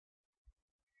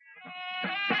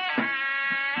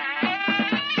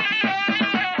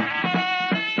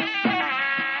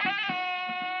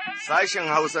Sashen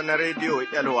Hausa na Rediyo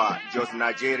Elwa Jos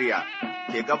Nigeria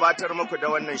ke gabatar muku da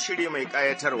wannan shiri mai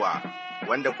ƙayatarwa,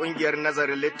 wanda ƙungiyar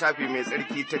nazarin littafi mai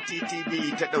tsarki ta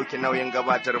TTV ta ɗauki nauyin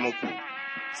gabatar muku.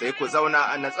 Sai ku zauna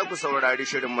a natsa ku saurari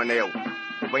shirinmu na yau,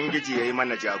 Ubangiji ya yi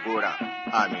mana jagora.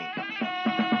 Amin.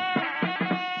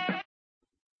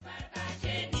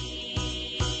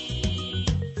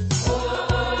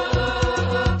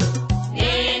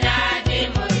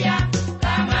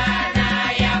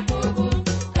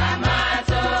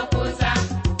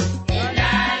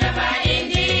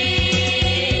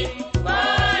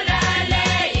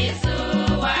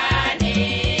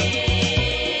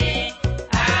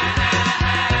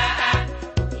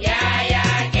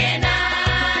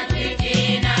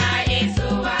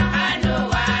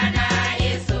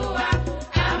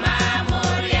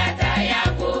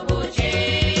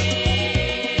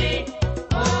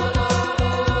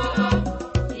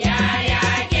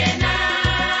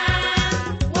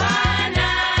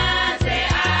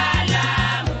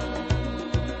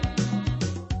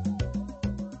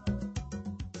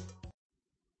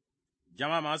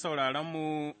 Jama'a masu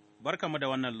sauraronmu, barkamu da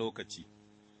wannan lokaci,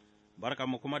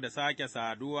 barkamu kuma da sake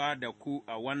saduwa da ku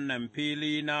a wannan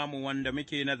fili namu wanda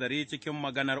muke nazari cikin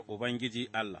maganar Ubangiji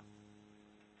Allah.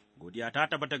 Godiya ta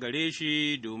tabbata gare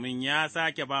shi domin ya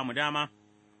sake ba mu dama,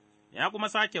 ya kuma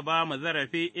sake ba mu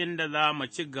zarafi inda za mu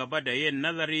ci gaba da yin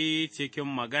nazari cikin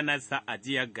maganarsa a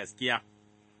jiyar gaskiya.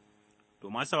 To,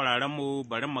 masu sauraronmu,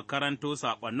 bari mu karanto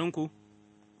saƙonninku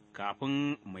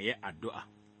kafin mu yi addu'a.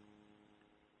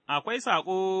 Akwai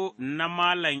saƙo na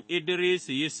Malam Idris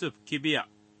Yusuf Kibiya,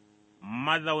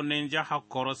 mazaunin jihar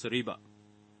Cross River,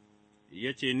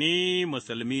 ya ce, Ni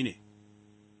musulmi ne,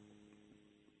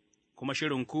 kuma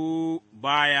shirinku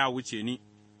baya wuce ni,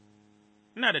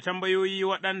 ina da tambayoyi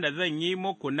waɗanda zan yi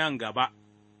muku nan gaba.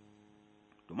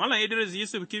 To, Malam Idris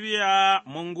Yusuf Kibiya,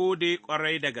 mun gode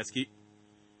ƙwarai da gaske,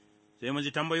 sai mun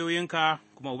ji tambayoyinka,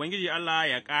 kuma Ubangiji Allah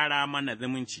ya ƙara mana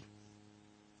zumunci.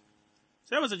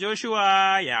 Sai masa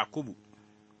Joshua Yakubu,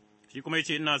 shi kuma ya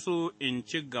ce, Ina so in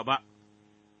ci gaba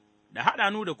da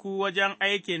haɗa da ku wajen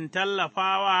aikin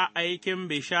tallafawa aikin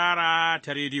bishara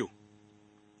ta rediyo,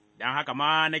 don haka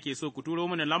ma nake so ku turo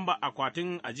mini lamba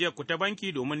akwatin ajiyarku ta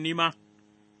banki domin nima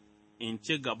in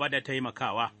ci gaba da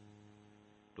taimakawa.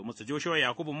 To, Mr. Joshua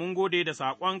Yakubu, mun gode da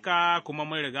saƙonka kuma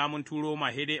mun riga mun turo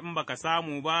ma dai in baka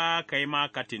samu ba, kai ma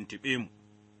ka tuntuɓe mu.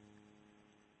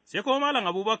 Sai kuma Malam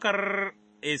Abubakar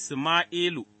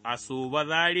Isma'ilu a Soba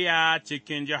Zaria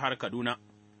cikin jihar Kaduna,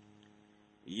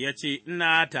 ya ce,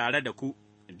 Ina tare da ku,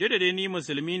 duk da dai ni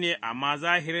musulmi ne, amma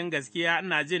zahirin gaskiya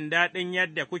ina jin daɗin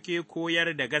yadda kuke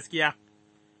koyar da gaskiya,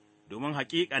 domin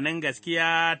haƙiƙanin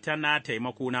gaskiya tana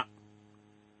taimakona.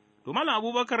 To, Malam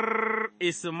Abubakar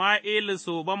Isma'ilu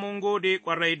Soba mun gode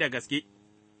ƙwarai da gaske,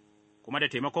 kuma da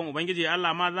taimakon Ubangiji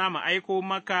Allah ma za mu aiko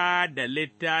maka da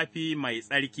littafi mai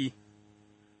tsarki.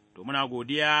 To, muna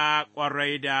godiya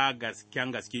ƙwarai da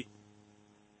gasken gaske.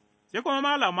 Sai kuma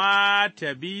Malama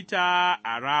Tabita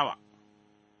Arawa,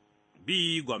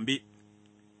 Gombe,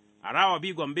 Arawa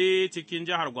Gombe cikin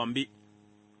jihar Gombe,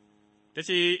 ta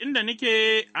ce, Inda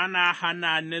nike ana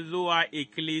hana ni zuwa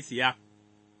ikkilisiya,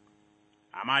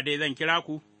 amma dai zan kira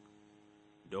ku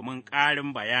domin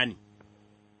ƙarin bayani.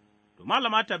 To,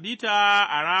 Malama Tabita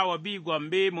Arawa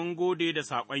Gombe, mun gode da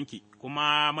saƙonki,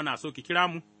 kuma muna so ki kira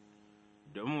mu.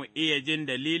 Domin mu iya jin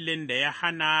dalilin da ya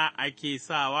hana ake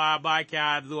sawa ba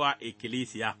kya zuwa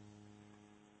ikkilisiya,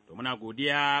 to muna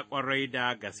godiya ƙwarai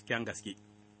da gasken gaske.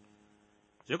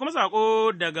 Sai kuma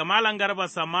saƙo daga Malam Garba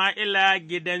Sama'ila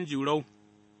gidan Jurau,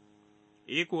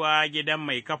 kuwa gidan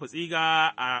mai kafa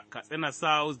tsiga a Katsina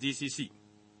South DCC,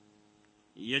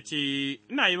 ya ce,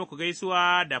 Ina yi muku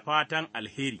gaisuwa da fatan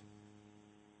alheri,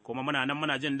 kuma muna nan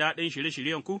muna jin daɗin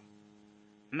shirye-shiryenku.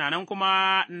 Ina nan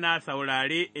kuma na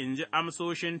saurare in ji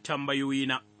amsoshin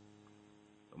tambayoyina.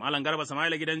 Malam Garba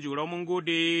Sama'ila gidan Juro, mun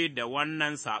gode da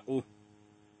wannan saƙo,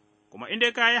 kuma in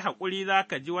dai ka yi haƙuri za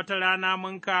ka ji wata rana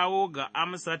mun kawo ga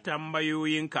amsa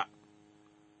tambayoyinka,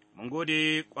 mun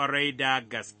gode ƙwarai da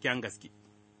gasken gaske.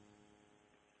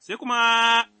 Sai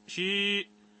kuma shi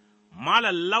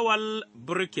Malam Lawal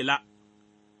Burkila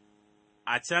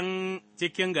a can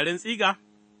cikin garin Tsiga,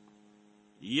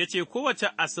 ya ce, Kowace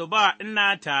asuba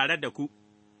ina tare da ku,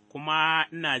 kuma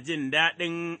ina jin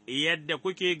daɗin yadda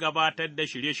kuke gabatar da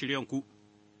shirye-shiryenku,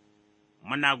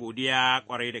 muna godiya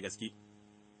ƙwarai da gaske.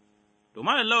 To,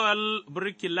 Malam Lawal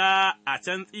Burkila a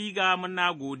can Tsiga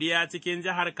muna godiya cikin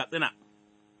jihar Katsina,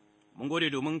 mun gode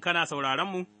domin kana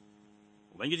sauraronmu,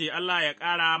 Ubangiji Allah ya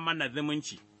ƙara mana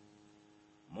zumunci,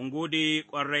 mun gode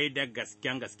ƙwarai da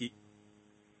gasken gaske.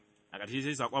 A ƙarshe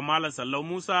sai saƙon Malam Sallau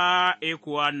Musa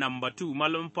kuwa namba 2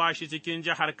 malumfashi cikin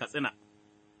jihar Katsina.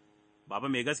 Baba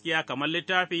mai gaskiya kamar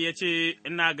littafi ya ce,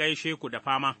 Ina gaishe ku da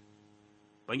fama,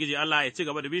 Bangiji Allah ya ci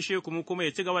gaba da bishe ku mu kuma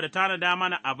ya ci gaba da tanada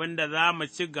mana abin da za mu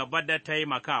ci gaba da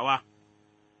taimakawa.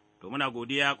 To muna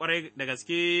godiya ƙwarai da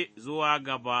gaske zuwa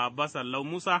ga Baba Sallau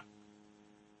Musa,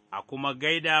 a kuma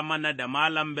gaida mana da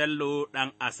Malam Bello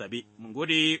ɗan Asabe, mun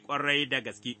gode ƙwarai da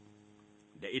gaske,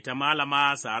 da ita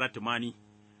Malama Saratu Mani.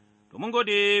 To mun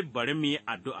gode bari mu yi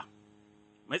addu'a.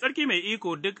 Mai tsarki mai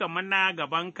iko duka mana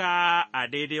gabanka a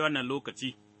daidai wannan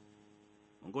lokaci,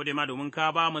 mun gode ma domin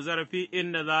ka ba mu zarafi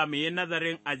inda za mu yi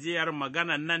nazarin ajiyar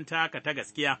maganan nan taka ta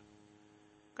gaskiya,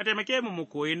 ka taimake mu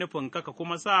koyi nufinka ka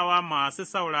kuma sawa masu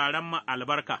sauraron mu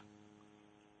albarka,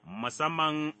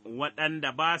 musamman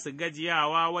waɗanda ba su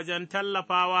gajiyawa wajen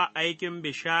tallafawa aikin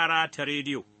bishara ta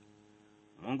rediyo.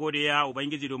 Mun gode ya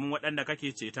Ubangiji domin waɗanda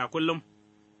kake ceta kullum,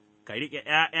 ka riƙe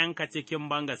 ’ya'yanka cikin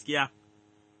bangaskiya.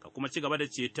 Ka kuma ci gaba da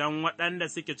ceton waɗanda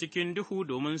suke cikin duhu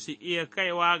domin su iya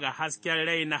kaiwa ga hasken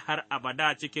rai na har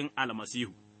abada cikin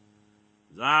almasihu.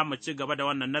 Za mu ci gaba da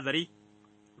wannan nazari,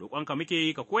 roƙonka muke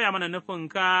yi ka koya mana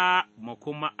nufinka mu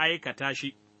kuma aikata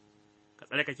shi, ka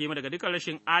tsarkake mu daga dukan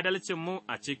rashin adalcinmu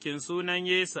a cikin sunan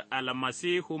Yesu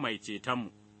almasihu mai cetonmu.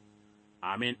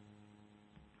 Amin.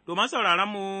 Domin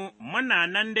sauraronmu, muna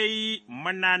nan dai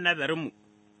muna nazarinmu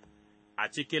a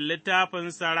cikin littafin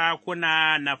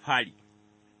Sarakuna na fari.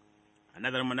 A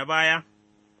nazarinmu na baya,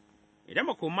 idan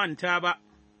ba ku manta ba,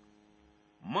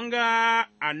 mun ga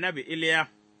annabi Iliya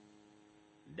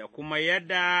da kuma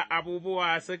yadda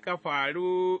abubuwa suka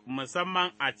faru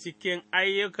musamman a cikin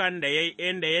ayyukan da ya yi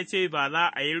inda ya ce ba za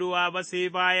a yi ruwa ba sai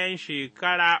bayan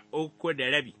shekara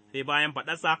 3.5, sai bayan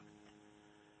faɗarsa,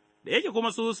 da yake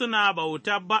kuma su suna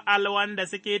bautar Ba'al wanda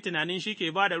suke tunanin shi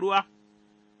ke ba da ruwa.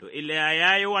 To, Iliya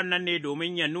ya yi wannan ne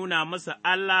domin ya nuna musu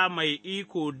Allah mai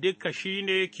iko duka shi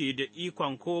ne ke da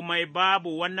ikon komai,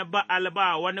 babu wani Ba'al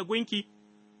ba wani gunki,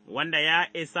 wanda ya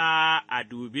isa a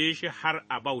dube shi har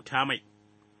a bauta mai.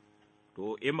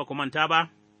 To, in ba ku manta ba,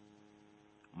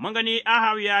 mun gani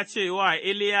Ahab ya ce wa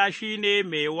Iliya shi ne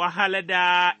mai wahala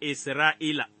da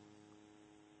Isra'ila,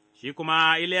 shi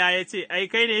kuma Iliya ya ce, Ai,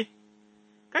 kai ne,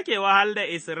 kake wahal da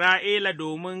Isra'ila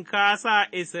domin ka sa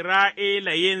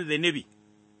Isra'ila yin zunubi.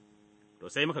 To,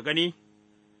 sai muka gani,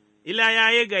 Ila ya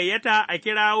yi gayyata a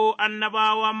kirawo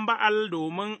annabawan Ba'al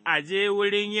domin a je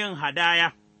wurin yin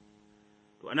hadaya.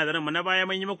 To, ana zanen na baya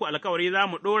mun yi muku alkawari za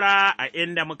mu ɗora a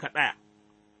inda muka tsaya.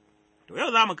 To,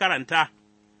 yau za mu karanta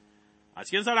a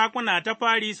cikin Sarakuna ta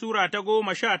fari Sura ta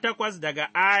 18 daga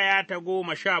aya ta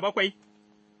 17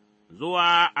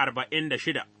 zuwa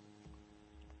 46.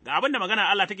 Ga abin da magana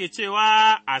Allah take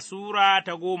cewa a Sura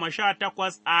ta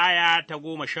 18 aya ta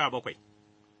 17.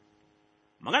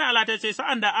 Magana Allah ta ce,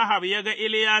 Sa'an da Ahab ya ga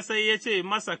Iliya sai ya ce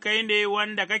masa, Kai ne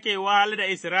wanda kake wahal da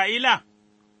Isra'ila?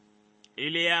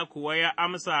 Iliya kuwa ya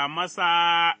amsa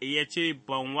masa ya ce,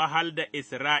 Ban wahal da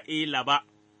Isra'ila ba,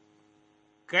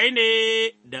 kai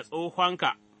ne da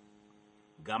tsohonka,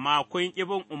 gama kun ƙi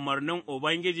bin umarnin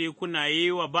Ubangiji kuna yi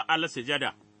wa Ba'al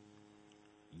sujada.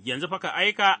 Yanzu fa ka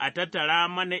aika a tattara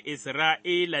mana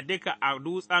Isra'ila duka a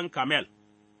dutsen Kamel,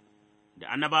 da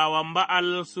annabawan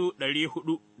Ba'al su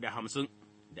 450.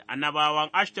 Da annabawan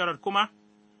Ashtarar kuma,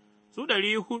 su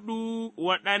 400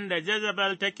 waɗanda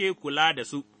Jezebel take kula da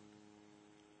su,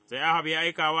 sai Ahab ya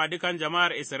aika wa dukan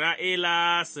jama'ar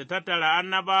Isra'ila su tattara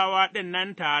annabawa ɗin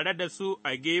nan tare da su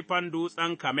a gefen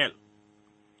dutsen Kamel.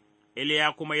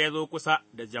 Iliya kuma ya zo kusa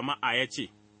da jama'a ya ce,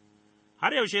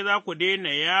 Har yaushe za ku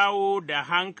daina yawo da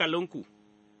hankalinku,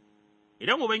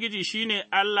 idan Ubangiji shi ne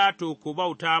Allah to ku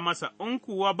bauta masa, in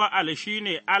kuwa Ba'al shi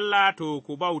ne Allah to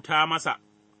ku bauta masa.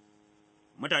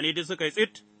 Mutane duk suka yi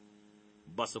tsit,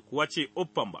 ba su kuwa ce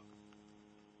uffan ba.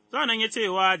 Sa'an ya ce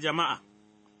wa jama'a,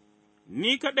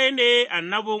 Ni kaɗai ne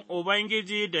annabin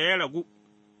Ubangiji da ya ragu,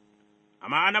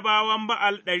 amma annabawan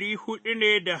Ba'al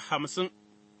 450,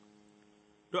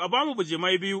 to, a ba mu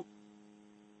bijimai biyu,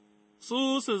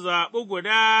 su zaɓi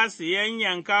guda su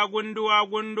yanyanka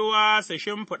gunduwa su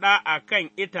shimfiɗa a kan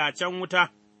itacen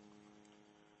wuta,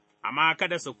 amma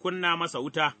kada su kunna masa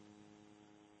wuta.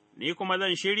 Ni kuma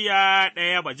zan shirya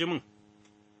ɗaya bajimin,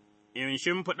 in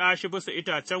shimfiɗa shi bisa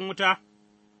itacen wuta,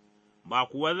 ba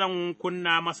kuwa zan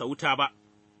kunna masa wuta ba,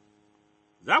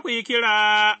 za ku yi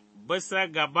kira bisa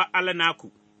ga Ba'al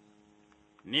naku,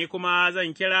 ni kuma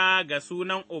zan kira ga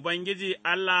sunan Ubangiji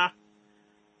Allah,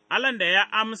 Allahn da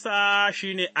ya amsa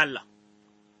shi ne Allah.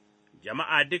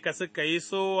 Jama'a duka suka yi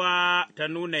sowa ta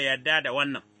nuna yarda da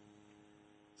wannan,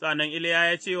 sa'an Iliya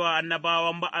ya ce wa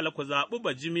annabawan Ba'al ku zaɓi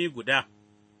bajimi guda.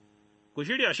 Ku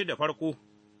shirya shi da farko,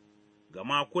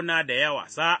 gama kuna da yawa,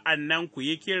 sa'an nan ku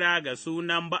yi kira ga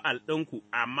sunan Ba'al ɗinku,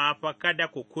 amma fa kada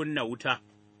ku kunna wuta.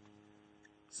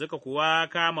 Suka kuwa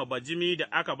kama bajimi da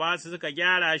aka ba su suka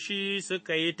gyara shi,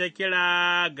 suka yi ta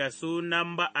kira ga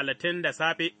sunan Ba'al tun da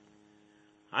safe,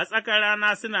 a tsakar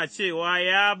rana suna cewa,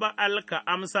 Ya Ba'al ka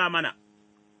amsa mana,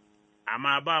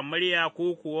 amma ba murya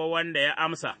ko kuwa wanda ya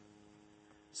amsa,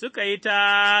 suka yi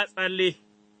ta tsalle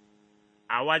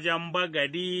a wajen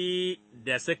bagadi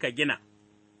da suka gina.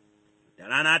 Da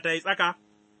rana ta yi tsaka,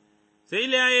 sai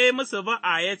Iliya ya yi musu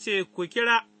ba'a ya ce, Ku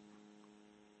kira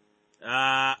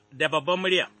da babban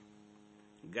murya,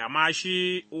 gama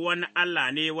shi wani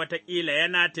Allah ne wataƙila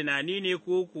yana tunani ne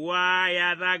ko kuwa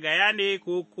ya zagaya ne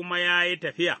ko kuma ya yi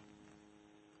tafiya,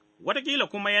 wataƙila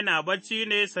kuma yana bacci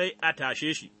ne sai a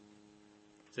tashe shi.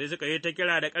 Sai suka yi ta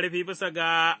kira da ƙarfi bisa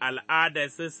ga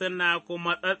al'adarsu suna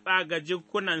kuma tsatsaga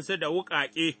jikunansu da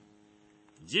wuƙaƙe,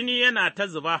 jini yana ta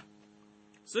zuba,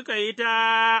 suka yi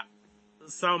ta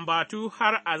sambatu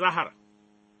har azahar,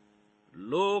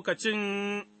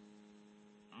 lokacin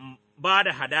ba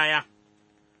da hadaya,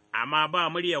 amma ba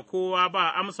murya kowa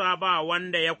ba amsa ba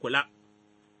wanda ya kula.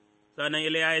 Sannan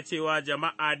Iliya ya ce wa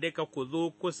jama'a duka ku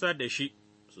zo kusa da shi,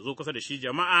 su zo kusa da shi,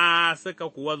 jama'a suka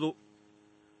kuwa zo.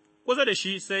 Kusa da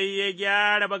shi sai ya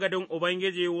gyara bagadin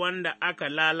Ubangiji wanda aka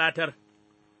lalatar,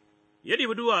 ya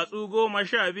ɗibi duwatsu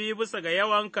 12 bisa ga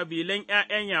yawan kabilan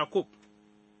 ’ya'yan Yakub,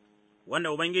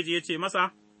 wanda Ubangiji ya ce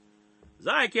masa,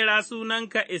 Za a kira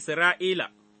sunanka Isra'ila,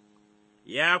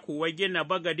 ya kuwa gina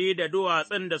bagade da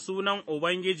duwatsun da sunan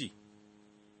Ubangiji,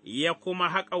 ya kuma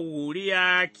haƙa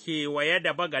wuriya kewaye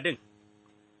da bagadin,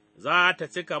 za ta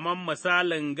ci kamar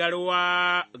misalin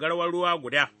garwar ruwa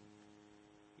guda.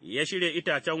 Ya shirya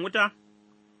itacen wuta,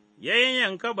 ya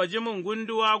yanyanka bajimin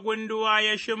gunduwa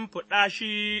ya shimfiɗa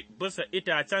shi bisa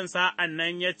itacen sa'an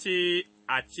nan ya ce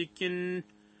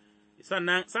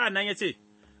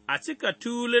a cika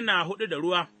tuluna 4 da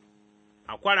ruwa,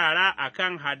 a kwarara a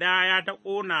kan hadaya ta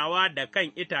ƙonawa da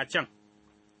kan itacen,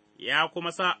 ya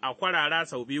kuma sa a kwarara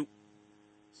sau 2,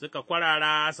 suka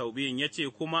kwarara sau 2, ya ce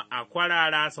kuma a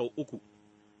kwarara sau 3.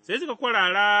 Sai suka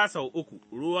kwarara sau 3,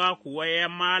 ruwa kuwa ya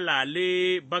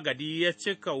malale bagadi ya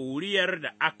cika wuriyar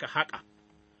da aka haƙa.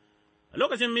 A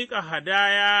lokacin miƙa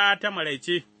hadaya ta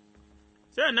maraice,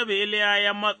 sai annabi Iliya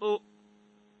ya matso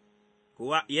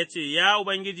kuwa ya ce, Ya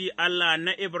Ubangiji Allah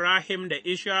na Ibrahim da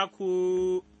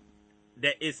Ishaku da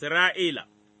Isra'ila,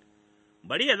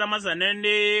 bari ya zama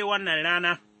sananne wannan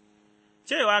rana,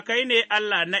 cewa kai ne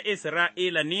Allah na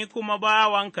Isra'ila, ni kuma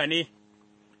bawanka ne.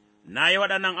 Na yi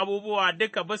waɗannan abubuwa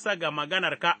duka bisa ga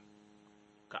maganarka,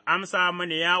 ka amsa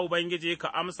mani, ya Ubangiji,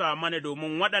 ka amsa mani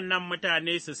domin waɗannan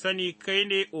mutane su sani kai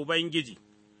ne Ubangiji,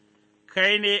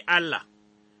 kai ne Allah,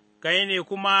 kai ne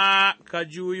kuma ka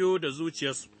juyo da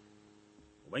zuciyarsu.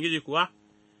 Ubangiji kuwa,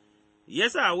 ya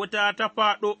sa wuta ta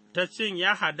faɗo ta cinye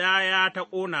hadaya ta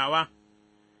ƙonawa,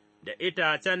 da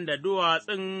itacen da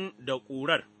duwatsun da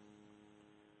ƙurar.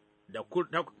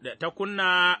 Ta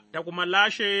kunna ta kuma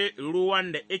lashe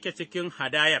ruwan da ike cikin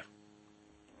hadayar,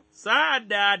 sa'ad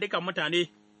da duka mutane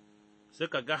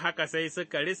suka ga haka sai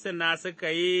suka risina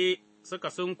suka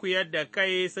sunkuyar da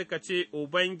kai suka ce,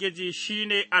 Ubangiji shi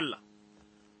ne Allah,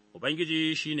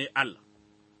 Ubangiji shi ne Allah.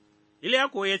 Iliya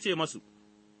kuwa ya ce masu,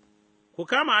 Ku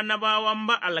kama annabawan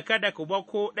Ba'al kada ku ba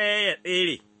ko ɗaya ya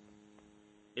tsere,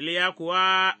 Iliya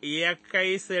kuwa ya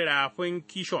kai su rafin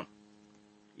Kishon.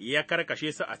 Ya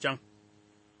karkashe su a can,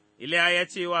 Iliya ya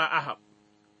ce wa Ahab,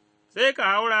 Sai ka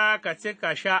haura ka ci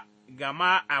ka sha,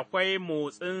 gama akwai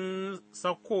motsin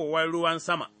sakowar ruwan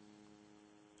sama.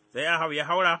 Sai Ahab ya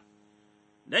haura,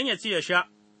 don ya ci ya sha,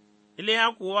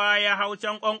 Iliya kuwa ya hau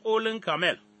can ƙwanƙolin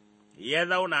Kamel, ya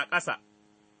zauna ƙasa,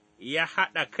 ya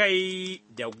haɗa kai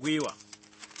da gwiwa.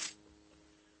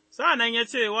 Sa'an nan ya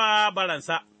ce wa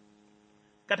baransa,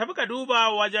 Ka tafi ka duba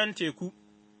wajen teku.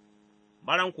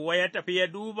 Baran kuwa ya tafi ya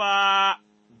duba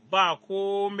ba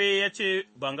kome, ya ce,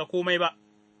 Ban ga komai ba,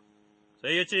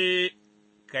 sai ya ce,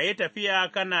 Ka yi tafiya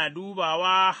kana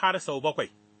dubawa har sau 7.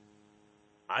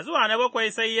 A zuwa na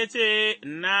 7 sai ya ce,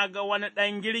 Na ga wani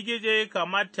ɗan girgije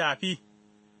kamar tafi,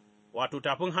 wato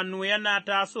tafin hannu yana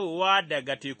tasowa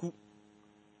daga teku.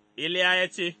 Iliya ya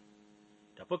ce,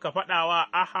 Tafi ka faɗa wa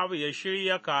Ahab ya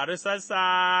shirya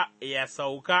karisarsa ya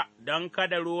sauka don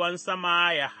kada ruwan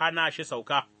sama ya hana shi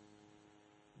sauka.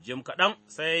 Jim kaɗan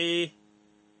sai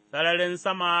sararin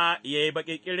sama ya yi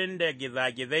baƙiƙirin da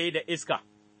gizagizai da iska,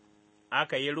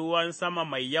 aka yi ruwan sama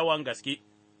mai yawan gaske,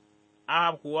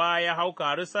 Ahab kuwa ya hau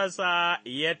karisarsa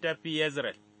ya tafi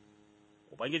Yezreel.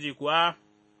 Ubangiji kuwa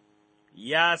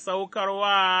ya saukar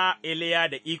wa Iliya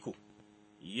da iko,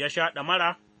 ya sha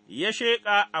ɗamara, ya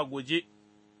sheƙa a guje,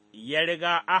 ya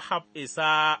riga Ahab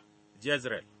isa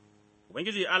Jezreel.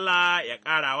 Ubangiji Allah ya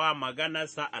ƙarawa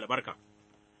maganarsa albarka.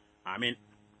 Amin.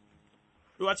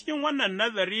 To, a cikin wannan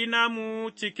nazari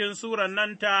namu cikin suran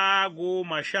nan ta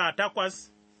 18,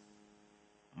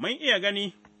 mun iya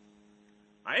gani,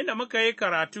 a inda muka yi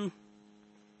karatu,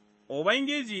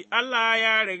 Ubangiji Allah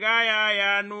ya riga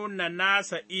ya nuna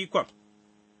nasa ikon,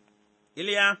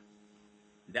 Iliya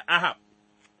da Ahab,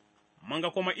 mun ga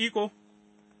kuma iko,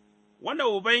 wanda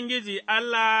Ubangiji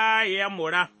Allah ya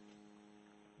mura,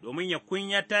 domin ya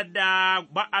kunyatar da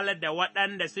Ba'al da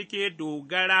waɗanda suke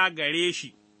dogara gare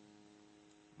shi,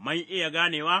 mun iya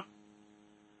ganewa,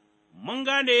 mun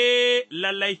gane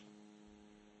lallai,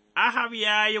 Ahab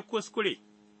ya yi kuskure,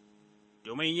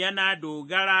 domin yana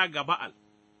dogara ga Ba'al.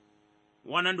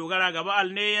 Wannan dogara ga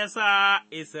Ba'al ne ya sa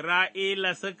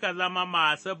Isra'ila suka zama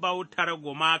masu bautar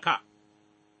gumaka.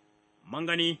 Mun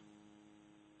gani,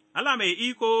 Allah mai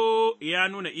iko ya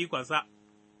nuna ikonsa,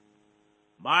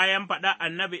 bayan faɗa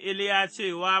annabi Iliya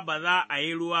cewa ba za a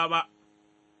yi ruwa ba,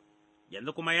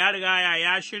 yanzu kuma ya riga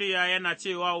ya shirya yana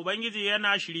cewa Ubangiji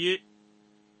yana shirye,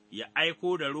 ya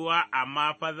aiko da ruwa,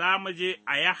 amma fa za mu je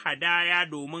a yi hadaya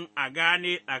domin a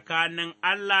gane tsakanin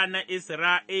Allah na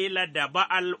Isra'ila da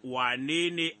Ba'al wane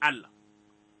ne Allah.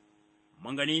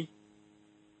 Mun gani,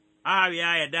 Ahab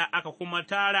ya yarda aka kuma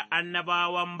tara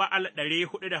annabawan Ba'al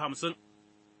 450,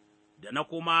 da na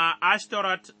kuma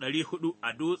Ashtoreth 400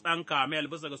 a dutsen Kamel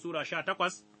bisa ga Sura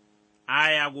 18,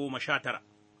 aya 19.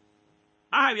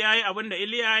 Ahab ya yi abin da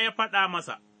Iliya ya faɗa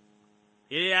masa,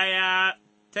 Iliya ya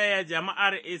taya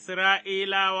jama'ar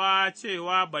Isra'ilawa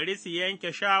cewa bari su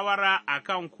yanke shawara a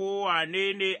kan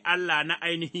kowane ne Allah na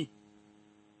ainihi,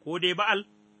 ko dai Ba'al,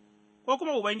 ko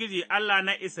kuma Ubangiji Allah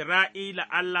na Isra'ila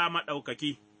Allah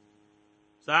maɗaukaki,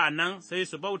 sa'an nan sai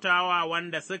su bautawa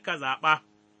wanda suka zaɓa,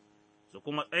 su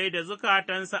kuma tsaye da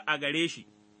zukatansa a gare shi,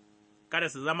 kada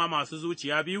su zama masu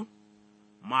zuciya biyu,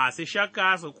 masu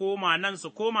shakka su koma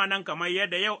nan kamar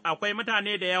yadda yau akwai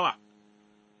mutane da yawa.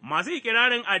 Masu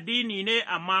ikirarin addini ne,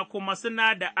 amma kuma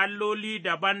suna da alloli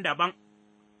daban-daban,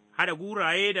 hada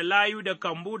guraye da layu da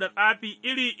kambu da tsafi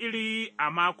iri-iri,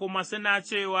 amma kuma suna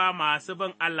cewa masu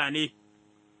bin Allah ne.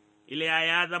 Iliya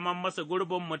ya zama masa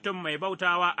gurbin mutum mai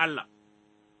bautawa Allah,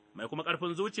 mai kuma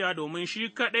ƙarfin zuciya domin shi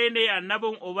kaɗai ne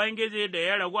annabin Ubangiji da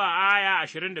ya ragu a aya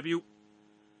 22.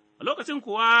 A lokacin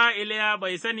kuwa Iliya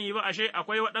bai sani ba ashe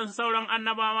akwai waɗansu sauran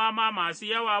annabawa ma masu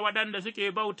yawa waɗanda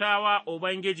suke bautawa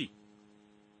Ubangiji.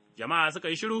 Jama'a suka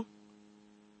yi shiru,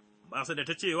 ba su da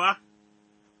ta cewa,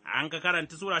 an ka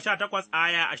karanta Sura 18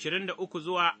 aya 23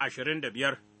 zuwa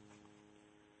 25.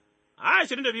 Aya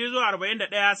 22 zuwa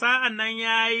 41, sa'an nan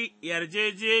ya yi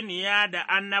yarjejeniya da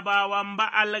annabawan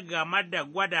Ba'al game da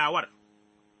gwadawar,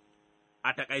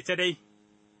 a taƙaice dai,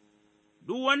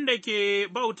 duk wanda ke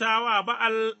bautawa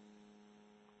Ba'al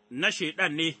na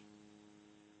Shaiɗan ne,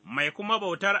 mai kuma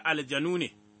bautar aljanu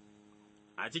ne,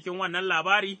 a cikin wannan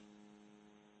labari.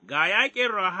 Ga yaƙin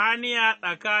ruhaniya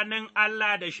tsakanin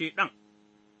Allah da Shaiɗan,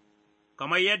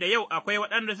 kamar yadda yau akwai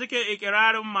waɗanda suke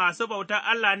ikirarin masu bauta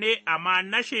Allah ne, amma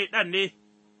na Shaiɗan ne,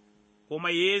 kuma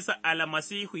Yesu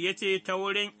almasihu ya ce ta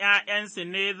wurin ’ya'yansu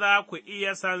ne za ku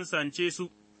iya sansance su,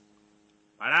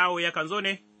 ɓarawo yakan zo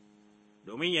ne,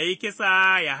 domin ya yi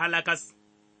kisa ya halakas,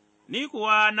 ni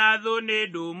kuwa na zo ne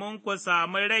domin ku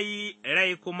sami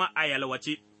rai kuma a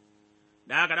yalwace,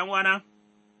 da haka ɗan'uwana.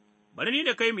 Bari ni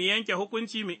da kai mu yanke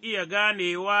hukunci mu iya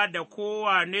ganewa da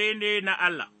kowane ne na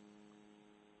Allah.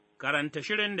 Karanta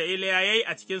shirin da Iliya ya yi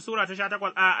a cikin Sura ta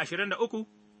 18 a 23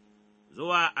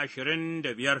 zuwa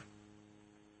 25.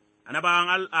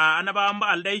 Annabawan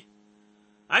Ba'al dai,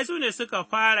 ai, su ne suka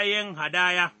fara yin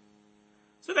hadaya,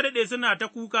 suka daɗe suna ta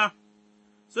kuka,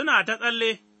 suna ta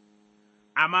tsalle,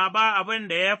 amma ba abin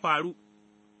da ya faru,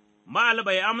 Ba'al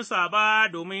bai amsa ba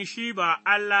domin shi ba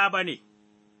Allah ba ne.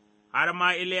 Har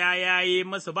ma Iliya ya yi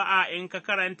musu ba'a in ka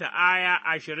karanta aya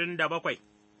 27,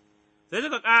 sai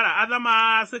suka ƙara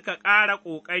azama suka ƙara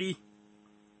ƙoƙari,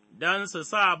 don su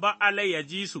sa Ba'al ya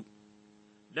ji su,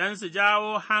 don su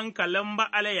jawo hankalin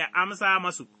Ba'al ya amsa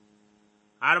masu,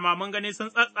 har ma mun gani sun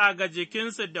tsatsaga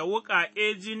jikinsu da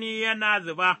wuƙaƙe jini yana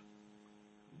zuba,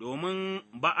 domin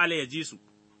Ba'al ya ji su.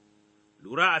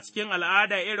 Lura a cikin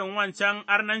al'ada irin wancan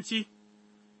arnanci,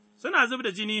 suna zub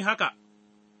da jini haka.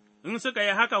 In suka yi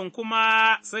hakan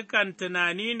kuma sukan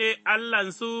tunani ne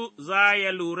Allahnsu za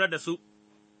ya lura da su,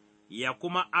 ya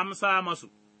kuma amsa masu.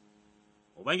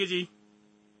 Ubangiji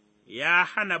ya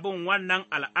hana bin wannan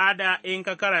al'ada in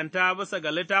ka karanta bisa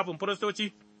ga littafin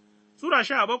Firistoci, Sura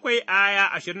 17 aya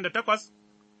 28,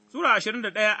 Sura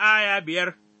 21 aya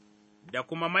 5, da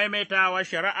kuma maimaitawa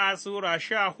shari'a Sura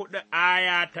 14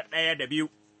 aya ta 1 da 2.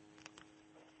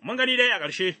 mun gani dai a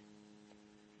ƙarshe,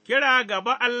 kira ga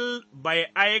Ba'al bai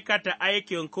aikata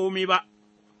aikin komi ba,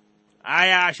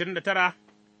 aya 29,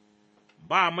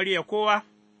 ba murya kowa,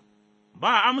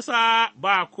 ba amsa,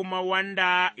 ba kuma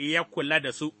wanda ya kula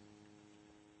da su.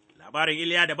 Labarin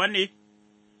Iliya daban ne,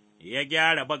 ya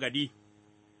gyara bagadi.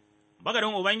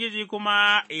 Bagadin Ubangiji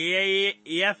kuma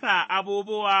ya sa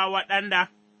abubuwa waɗanda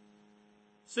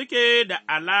suke da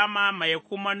alama mai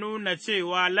kuma nuna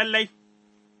cewa lallai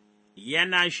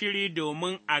yana shiri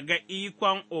domin a ga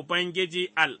ikon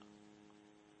Ubangiji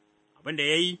abin da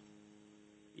ya yi,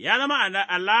 ya zama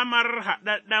alamar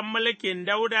haɗaɗɗen mulkin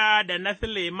Dauda da na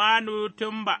Sulemanu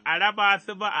tun ba a raba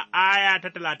su ba a aya ta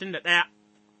 31.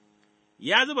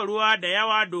 Ya zuba ruwa da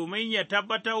yawa domin ya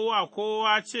tabbatar wa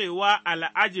kowa cewa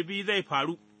al'ajibi zai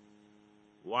faru,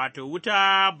 wato,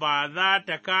 wuta ba za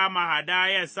ta kama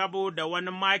hadaya saboda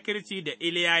wani makirci da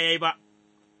Iliya ya yi ba,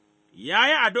 ya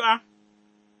yi addu'a,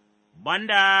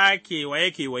 banda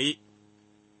kewaye-kewaye,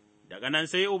 daga nan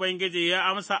sai Ubangiji ya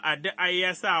amsa addu'a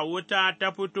ya sa wuta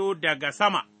ta fito daga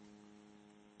sama,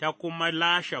 ta kuma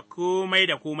lashe komai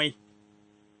da komai.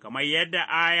 Kamar yadda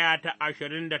aya ta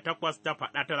 38 ta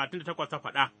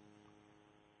faɗa,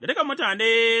 da dukan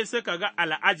mutane suka ga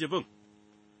al'ajibin,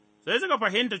 sai suka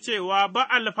fahimta cewa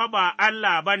Ba'al fa ba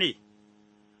Allah ba ne,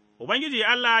 Ubangiji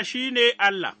Allah shi ne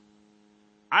Allah,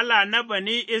 Allah na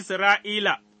bani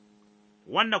Isra'ila,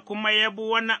 wanda kuma ya bi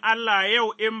wani Allah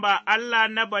yau in ba Allah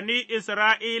na bani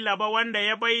Isra'ila ba wanda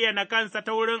ya bayyana kansa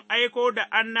ta wurin aiko da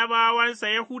annabawansa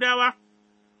Yahudawa,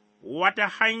 wata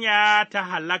hanya ta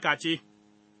hallaka ce.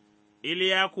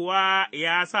 Iliya kuwa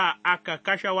ya sa aka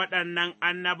kashe waɗannan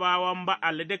annabawan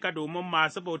Ba'al duka domin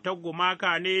masu bautar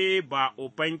gumaka ne ba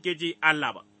Ubangiji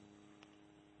Allah ba.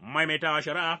 Maimaitawa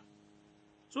shari'a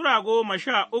Sura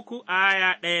 13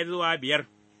 aya 1 zuwa 5,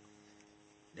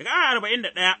 daga aya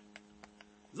 41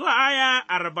 zuwa aya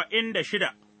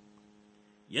 46,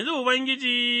 yanzu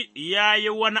Ubangiji ya yi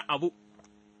wani abu,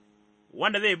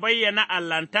 wanda zai bayyana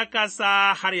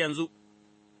Allahntakarsa har yanzu.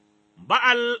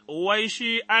 Ba'al wai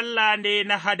shi Allah ne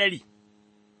na hadari,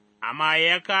 amma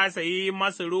ya kasa yi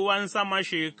masu ruwan sama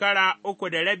shekara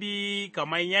 3.5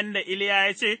 kamar yadda Iliya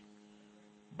ya ce,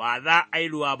 ba za a yi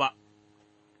ruwa ba.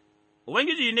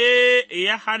 Ubangiji ne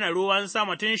ya hana ruwan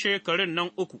sama tun shekarun nan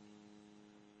 3,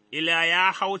 Iliya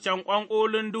ya hau can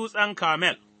ƙwanƙolin dutsen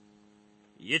Kamel,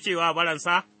 ya ce wa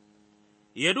baransa,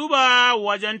 ya duba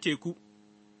wajen teku,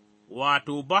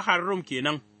 wato Bahar Rum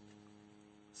kenan,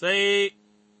 sai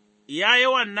ya yi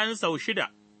wannan sau 6,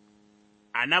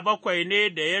 a na 7 ne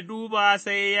da ya duba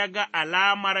sai ya ga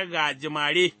alamar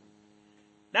gajimare,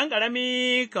 ɗan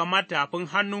ƙarami kamar tafin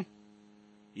hannu,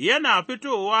 yana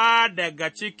fitowa daga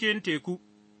cikin teku,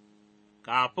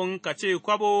 kafin ka ce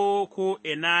kwabo ko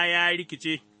ina ya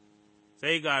rikice,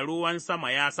 sai ga ruwan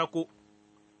sama ya sako.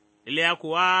 Iliya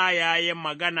kuwa ya yi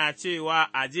magana cewa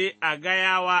a je a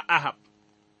gaya wa Ahab,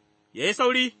 ya yi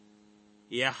sauri,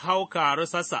 ya hau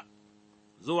karusarsa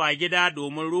zuwa gida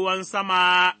domin ruwan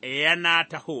sama yana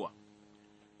tahowa.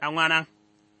 ɗan'wana,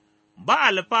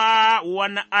 Ba'al fa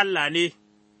wani Allah ne,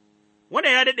 wanda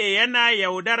ya daɗe yana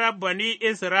yaudarar bani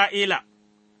Isra'ila,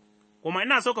 kuma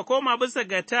ina so ka koma bisa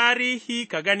ga tarihi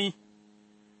ka gani,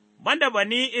 banda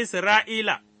bani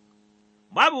Isra'ila,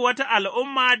 babu wata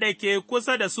al'umma da ke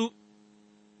kusa da su,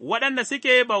 waɗanda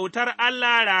suke bautar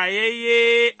Allah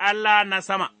rayayye Allah na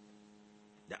sama,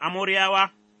 da Amoriyawa,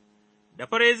 da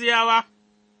Ferizziyawa,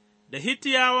 da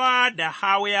Hittiyawa, da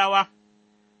Hawiyawa,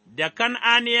 da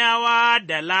Kan'aniyawa,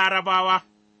 da Larabawa,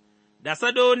 da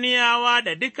Sadoniyawa,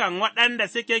 da dukan waɗanda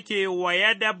suke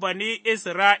kewaye da bani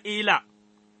Isra'ila,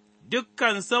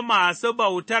 dukkansu masu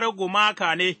bautar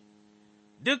gumaka ne,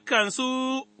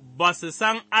 dukkansu ba su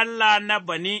san Allah na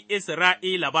bani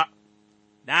Isra'ila ba,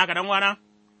 da haka ɗan'wana,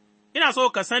 ina so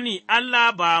ka sani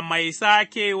Allah ba mai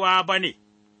sakewa ba ne,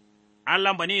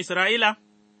 Allah bani Isra'ila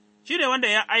shi ne wanda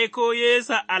ya aiko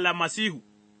Yesu almasihu,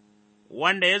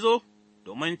 wanda ya zo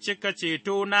domin cika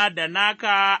cetona da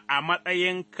naka a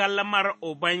matsayin kalmar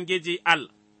Ubangiji Allah,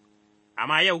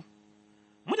 amma yau,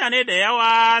 mutane da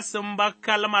yawa sun bar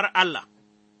kalmar Allah,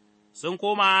 sun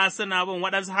koma suna bin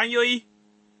waɗansu hanyoyi,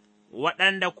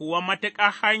 waɗanda kuwa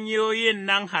matuƙa hanyoyin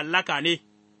nan hallaka ne.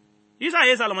 Isa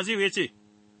Yesu almasihu ya ce,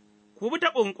 Ku bi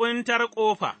ta ƙunƙuntar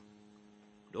ƙofa,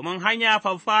 domin hanya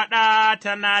faffaɗa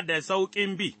tana da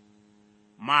sauƙin bi,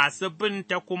 masu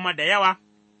binta kuma da yawa,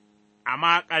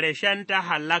 amma ƙarshenta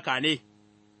hallaka ne.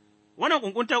 Wannan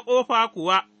ƙunƙuntar ƙofa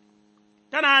kuwa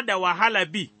tana da wahala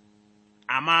bi,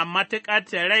 amma matuƙar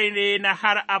rai ne na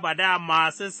har abada,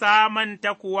 masu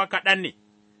samunta kuwa kaɗan ne.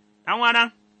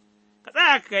 Ɗan'wana, ka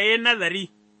tsaya ka yi nazari,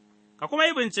 ka kuma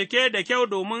yi bincike da kyau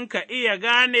domin ka iya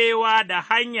ganewa da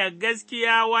hanyar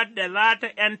gaskiya wadda za ta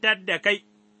 ’yantar da kai.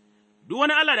 Duk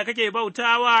wani Allah da kake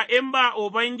bautawa in ba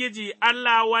Ubangiji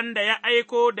Allah wanda ya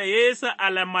aiko da Yesu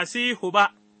almasihu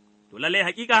ba, to lallai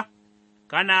hakika,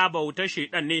 kana bauta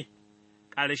Shaiɗan ne,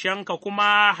 ƙarshenka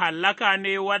kuma hallaka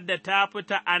ne wadda ta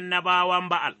fita annabawan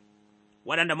Ba'al,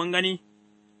 waɗanda mun gani,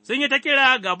 sun yi ta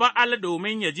kira ga Ba'al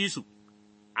domin ya ji su,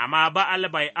 amma Ba'al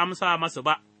bai amsa masu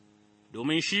ba,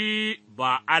 domin shi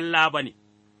ba Allah ba ne,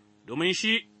 domin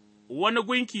shi wani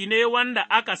gunki ne wanda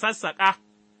aka sassaƙa.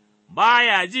 Ba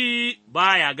ya ji,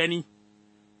 ba ya gani,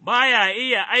 ba ya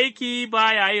iya aiki,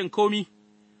 ba ya yin komi,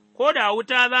 ko da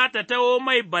wuta za ta taho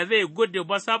mai ba zai gudu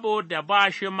ba saboda ba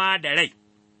shi ma da rai,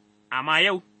 amma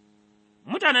yau,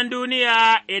 mutanen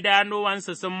duniya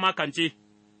idanuwansu sun makance,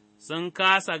 sun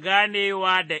kasa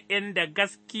ganewa da inda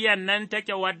gaskiyan nan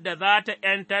take wadda za ta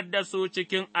 ’yantar da su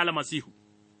cikin almasihu.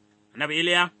 Annabi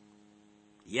Iliya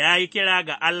ya yi kira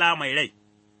ga Allah mai rai,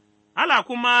 Allah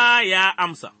kuma ya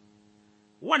amsa.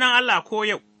 Wannan Allah ko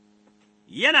yau,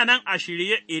 yana nan a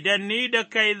shirye idan ni da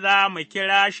kai za mu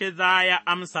kira shi za ya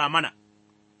amsa mana,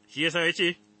 shi yasa ya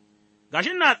ce,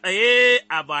 Gashi na tsaye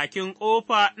a bakin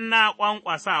ƙofa ina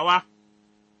ƙwanƙwasawa,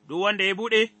 duk wanda ya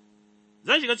buɗe,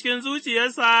 zan shiga cikin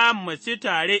zuciyarsa mu ci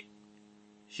tare,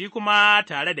 shi kuma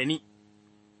tare da ni.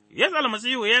 Yesu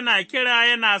almasihu yana kira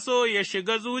yana so ya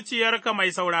shiga zuciyarka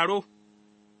mai sauraro,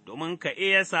 domin ka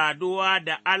iya saduwa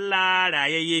da Allah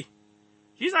rayayye.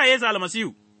 Shi sa Yesu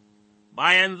almasihu,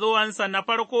 bayan zuwansa na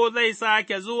farko zai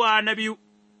sake zuwa na biyu,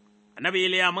 annabi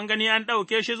Iliya mun gani an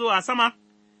ɗauke shi zuwa sama,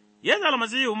 Yesu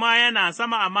almasihu ma yana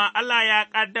sama, amma Allah ya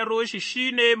ƙaddaro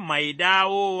shi ne mai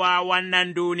dawowa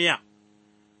wannan duniya,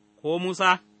 ko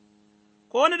Musa,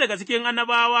 ko wani daga cikin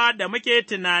annabawa da muke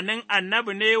tunanin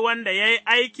annabi ne wanda ya yi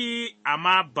aiki,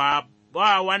 amma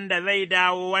ba wanda zai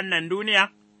dawo wannan duniya,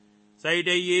 sai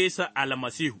dai Yesu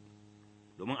almasihu,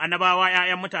 domin annabawa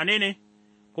 ’ya'yan mutane ne,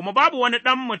 kuma babu wani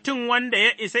ɗan mutum wanda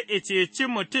ya isa ceci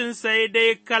mutum sai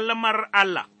dai kalmar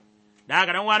Allah, da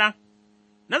haka ɗan wana,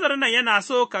 nazarin nan yana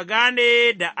so ka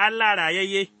gane da Allah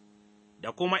rayayye,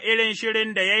 da kuma irin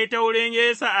shirin da ya yi ta wurin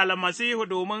Yesu almasihu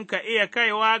domin ka iya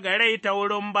kaiwa ga rai ta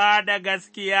wurin ba da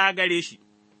gaskiya gare shi,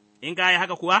 in ka yi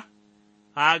haka kuwa,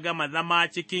 ka gama zama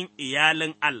cikin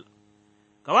iyalin Allah,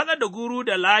 ka watsar da guru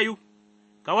da layu,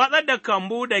 ka watsar da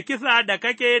kambu da kisa da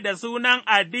kake da sunan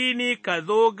addini ka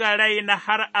zo ga rai na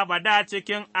har abada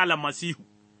cikin almasihu,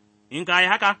 in ka yi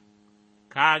haka,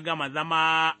 ka gama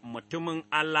zama mutumin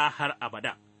Allah har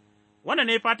abada. Wannan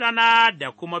ne fatana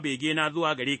da kuma begena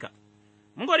zuwa gare ka,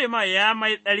 mun gode ma ya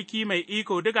mai tsarki mai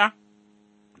iko duka,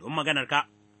 don maganarka,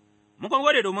 mun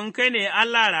gode domin kai ne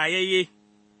Allah rayayye,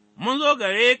 mun zo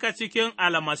gare ka cikin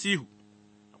almasihu.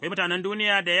 Akwai mutanen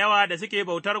duniya da yawa da suke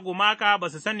bautar gumaka ba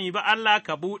su sani ba Allah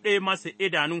ka buɗe masu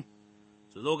idanu,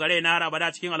 su zo ga rai na har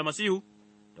abada cikin almasihu,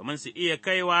 domin su iya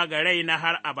kaiwa ga rai na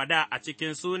har abada a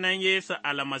cikin sunan Yesu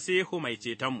almasihu mai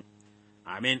cetonmu.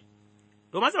 Amin.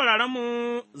 Domin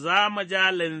sauraronmu za mu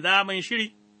ja linzamin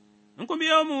shiri, in kun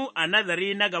biyo mu a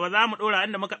nazari na gaba za mu ɗora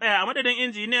inda muka tsaya a madadin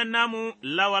injiniyan namu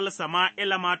Lawal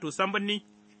Sama'ila Matu Sambunni.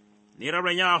 Ni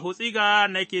rabin yawa Hutsiga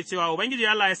nake cewa Ubangiji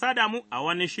Allah ya sada mu a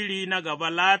wani shiri na gaba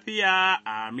lafiya,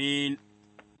 amin.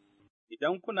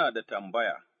 Idan kuna da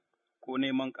tambaya ko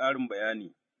neman ƙarin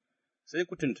bayani, sai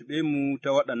ku tuntuɓe mu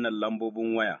ta waɗannan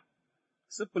lambobin waya,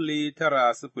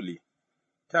 09099882827,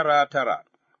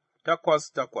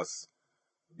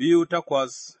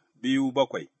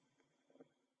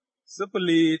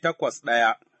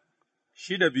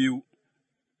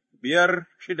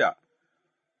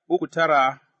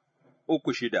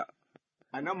 081-62-5-6-3-9-3-6.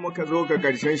 A nan muka zo ga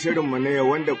ƙarshen shirinmu na yau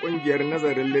wanda ƙungiyar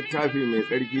nazarin littafi mai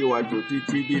tsarki wato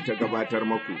TTV ta gabatar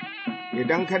maku.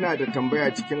 Idan kana da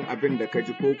tambaya cikin abin da ka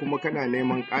ji ko kuma kana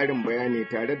neman ƙarin bayani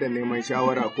tare da neman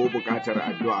shawara ko buƙatar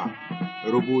addu'a,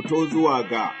 rubuto zuwa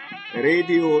ga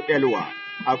Radio Elwa,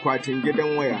 akwatin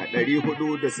gidan waya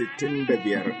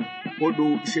 465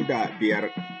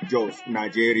 465 Jos,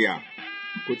 Najeriya.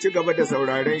 Ku ci gaba da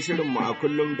sauraron shirinmu a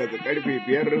kullum daga ƙarfe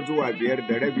 5 zuwa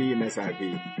 5:30 na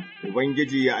safe.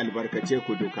 Ubangiji ya albarkace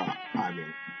ku duka.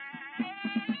 Amin.